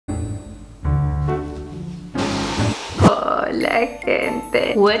Hola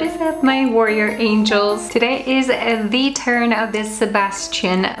gente. What is up my warrior angels? Today is the turn of this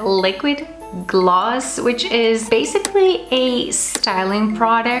Sebastian liquid gloss, which is basically a styling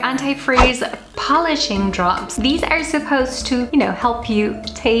product, anti-frizz polishing drops. These are supposed to, you know, help you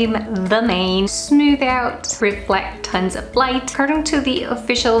tame the mane, smooth out, reflect tons of light. According to the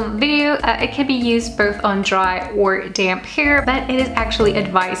official video, it can be used both on dry or damp hair, but it is actually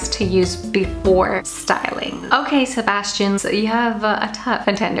advised to use before styling. Okay, Sebastian, so you have a tough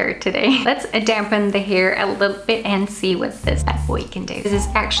contender today. Let's dampen the hair a little bit and see what this bad boy can do. This is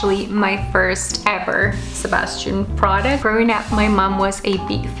actually my first ever Sebastian product. Growing up, my mom was a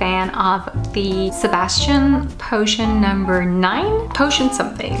big fan of the Sebastian potion number 9, potion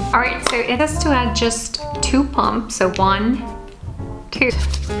something. All right, so it has to add just 2 pumps, so 1, 2.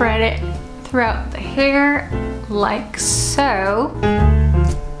 Spread it throughout the hair like so.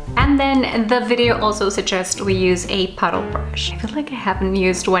 And then the video also suggests we use a paddle brush. I feel like I haven't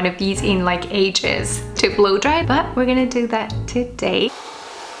used one of these in like ages to blow dry, but we're gonna do that today.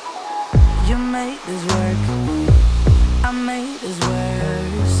 You made this work, I made this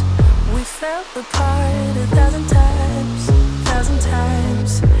worse. We fell apart 1,000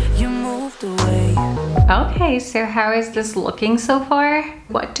 times, you moved away. Okay, so how is this looking so far?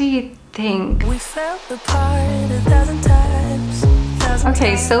 What do you think? We fell apart 1,000 times.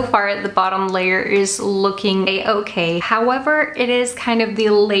 Okay, so far the bottom layer is looking okay. However, it is kind of the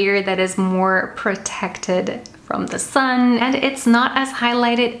layer that is more protected from the sun, and it's not as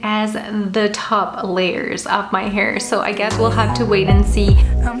highlighted as the top layers of my hair, so I guess we'll have to wait and see.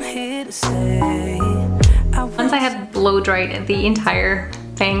 I'm here to stay. Once I have blow dried the entire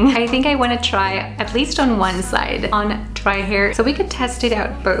thing, I think I want to try at least on one side on dry hair, so we could test it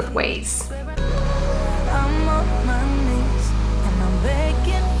out both ways. I'm on my knees and I'm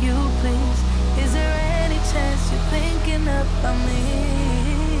begging you, please. Is there any chance you're thinking about me?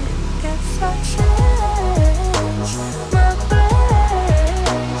 Guess I change my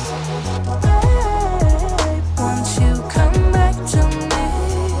place, babe. Once you come back to me,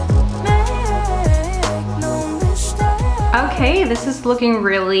 make no mistake. Okay, this is looking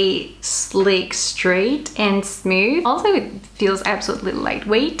really sleek, straight, and smooth. Also, it feels absolutely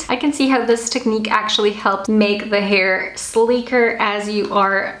lightweight. I can see how this technique actually helps make the hair sleeker as you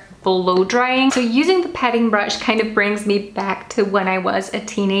are blow drying. So using the petting brush kind of brings me back to when I was a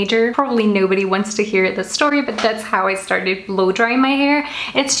teenager. Probably nobody wants to hear the story, but that's how I started blow drying my hair.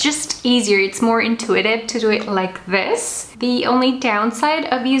 It's just easier, it's more intuitive to do it like this. The only downside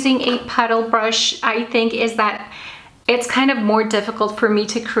of using a paddle brush, I think, is that it's kind of more difficult for me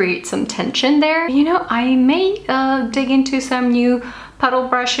to create some tension there. You know, I may dig into some new paddle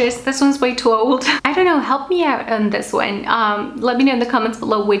brushes. This one's way too old. I don't know, help me out on this one. Let me know in the comments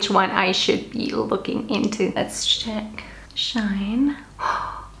below which one I should be looking into. Let's check. Shine.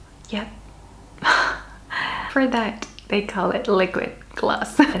 Yep. For that, they call it liquid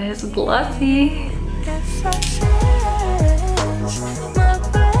gloss. It is glossy. Guess I change my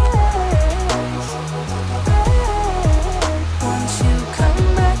place. Once you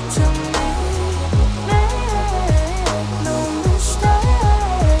come back to me, make no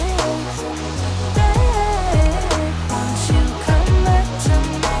mistakes, babe. Once you come back to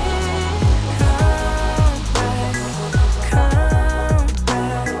me, come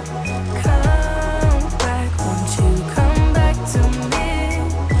back. Once you come back to me,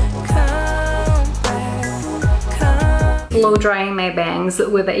 come back. Blow drying my bangs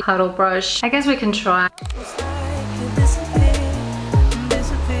with a paddle brush. I guess we can try. It's like you disappeared.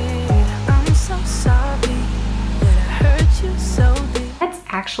 I'm so sorry that I hurt you so deep. That's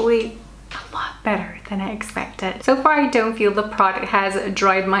actually a lot better than I expected. So far, I don't feel the product has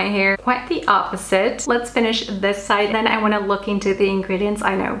dried my hair. Quite the opposite. Let's finish this side, then I want to look into the ingredients.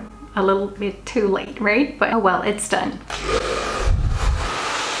 I know, a little bit too late, right? But oh well, it's done.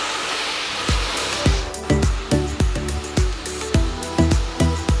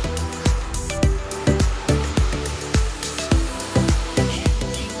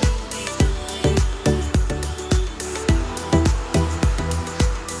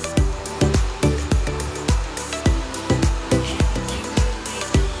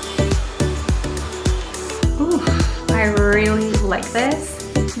 I really like this.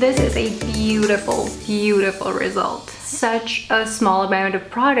 This is a beautiful, beautiful result. Such a small amount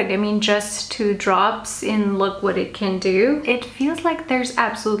of product. I mean, just 2 drops and look what it can do. It feels like there's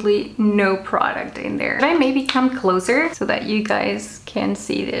absolutely no product in there. Should I maybe come closer so that you guys can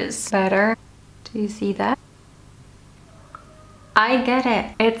see this better? Do you see that? I get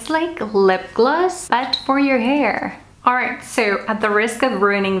it. It's like lip gloss, but for your hair. Alright, so at the risk of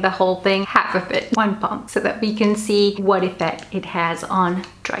ruining the whole thing, half of it, 1 pump, so that we can see what effect it has on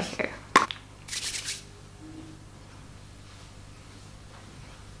dry hair.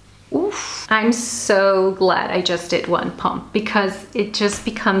 Oof. I'm so glad I just did 1 pump because it just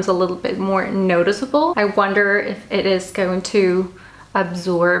becomes a little bit more noticeable. I wonder if it is going to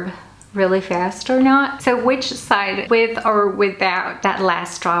absorb really fast or not. So which side, with or without that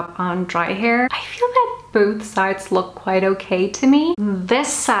last drop on dry hair? I feel that both sides look quite okay to me.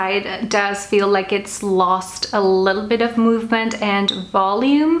 This side does feel like it's lost a little bit of movement and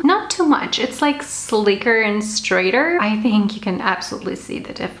volume. Not too much. It's like sleeker and straighter. I think you can absolutely see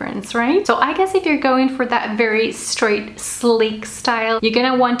the difference, right? So I guess if you're going for that very straight, sleek style, you're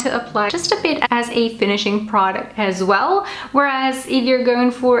gonna want to apply just a bit as a finishing product as well. Whereas if you're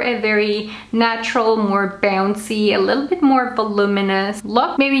going for a very natural, more bouncy, a little bit more voluminous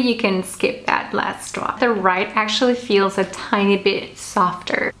look, maybe you can skip that last drop. The right actually feels a tiny bit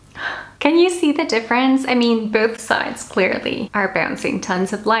softer. Can you see the difference? I mean, both sides clearly are bouncing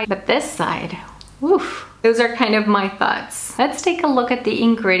tons of light, but this side, woof. Those are kind of my thoughts. Let's take a look at the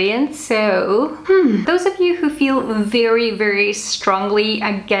ingredients. So, those of you who feel very, very strongly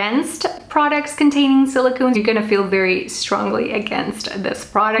against products containing silicones, you're gonna feel very strongly against this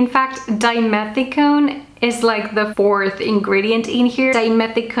product. In fact, dimethicone is like the 4th ingredient in here.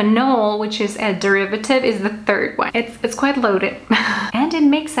 Dimethiconol, which is a derivative, is the 3rd one. It's quite loaded. And it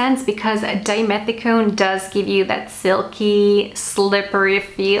makes sense because dimethicone does give you that silky, slippery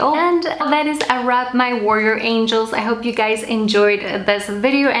feel. And that is a wrap, my warrior angels. I hope you guys enjoyed this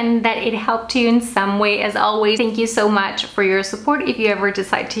video and that it helped you in some way. As always, thank you so much for your support. If you ever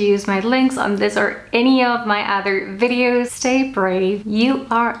decide to use my links on this or any of my other videos, stay brave. You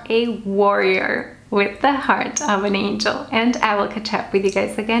are a warrior with the heart of an angel, and I will catch up with you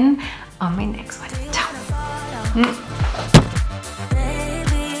guys again on my next one. Ciao.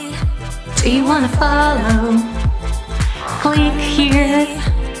 Do you wanna follow? Click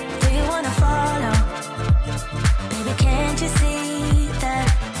here.